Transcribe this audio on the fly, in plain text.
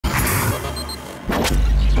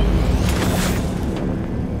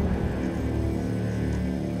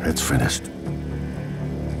It's finished.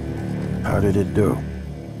 How did it do?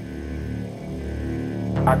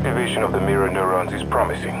 Activation of the mirror neurons is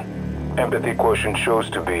promising. Empathy quotient shows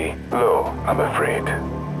to be low, I'm afraid.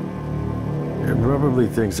 It probably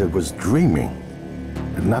thinks it was dreaming,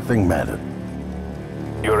 and nothing mattered.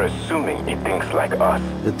 You're assuming it thinks like us.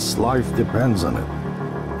 Its life depends on it.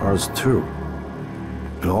 Ours too.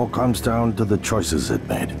 It all comes down to the choices it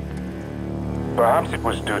made. Perhaps it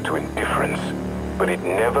was due to indifference, but it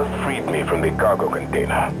never freed me from the cargo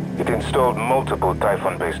container. It installed multiple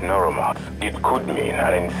Typhon-based neuromods. It could mean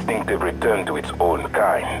an instinctive return to its own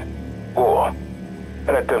kind, or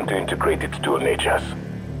an attempt to integrate its dual natures.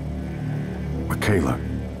 Michaela.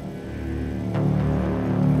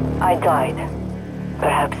 I died.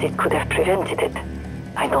 Perhaps it could have prevented it.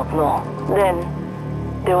 I don't know.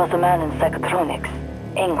 Then, there was a man in Psychotronics,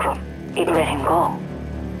 Ingram. It let him go.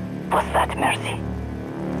 Was that mercy?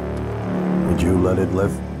 Did you let it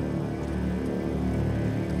live?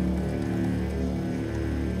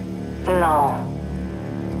 No.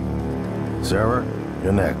 Sarah,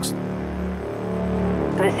 you're next.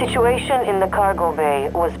 The situation in the cargo bay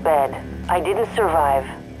was bad. I didn't survive,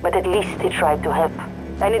 but at least it tried to help.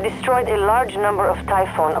 And it destroyed a large number of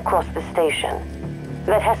Typhon across the station.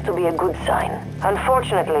 That has to be a good sign.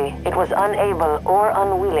 Unfortunately, it was unable or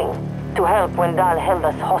unwilling to help when Dahl held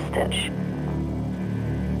us hostage.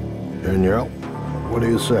 Danielle, what do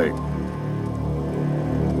you say?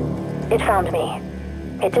 It found me.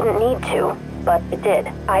 It didn't need to, but it did.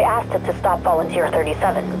 I asked it to stop Volunteer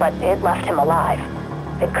 37, but it left him alive.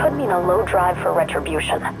 It could mean a low drive for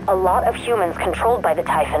retribution. A lot of humans controlled by the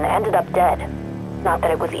Typhon ended up dead. Not that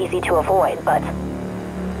it was easy to avoid, but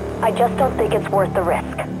I just don't think it's worth the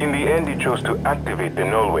risk. In the end, it chose to activate the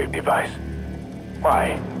null-wave device.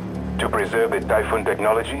 Why? To preserve the Typhon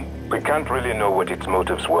technology? We can't really know what its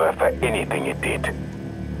motives were for anything it did.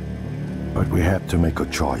 But we have to make a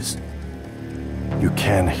choice. You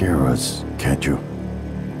can hear us, can't you?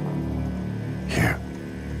 Here.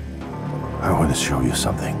 I want to show you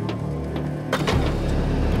something.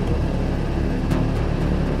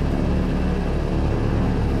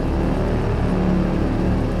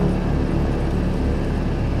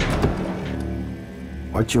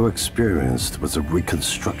 What you experienced was a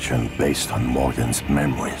reconstruction based on Morgan's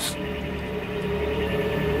memories.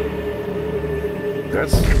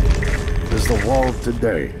 This is the wall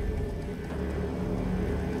today.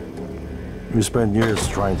 You spent years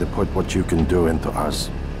trying to put what you can do into us.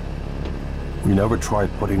 We never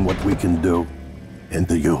tried putting what we can do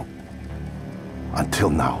into you. Until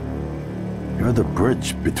now. You're the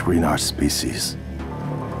bridge between our species.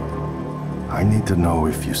 I need to know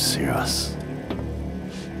if you see us.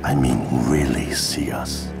 I mean, really see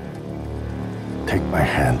us. Take my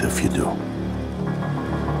hand if you do.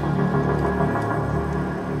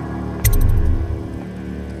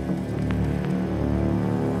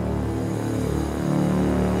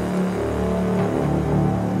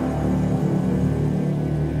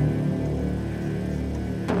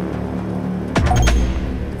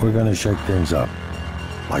 We're gonna shake things up,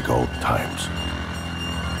 like old times.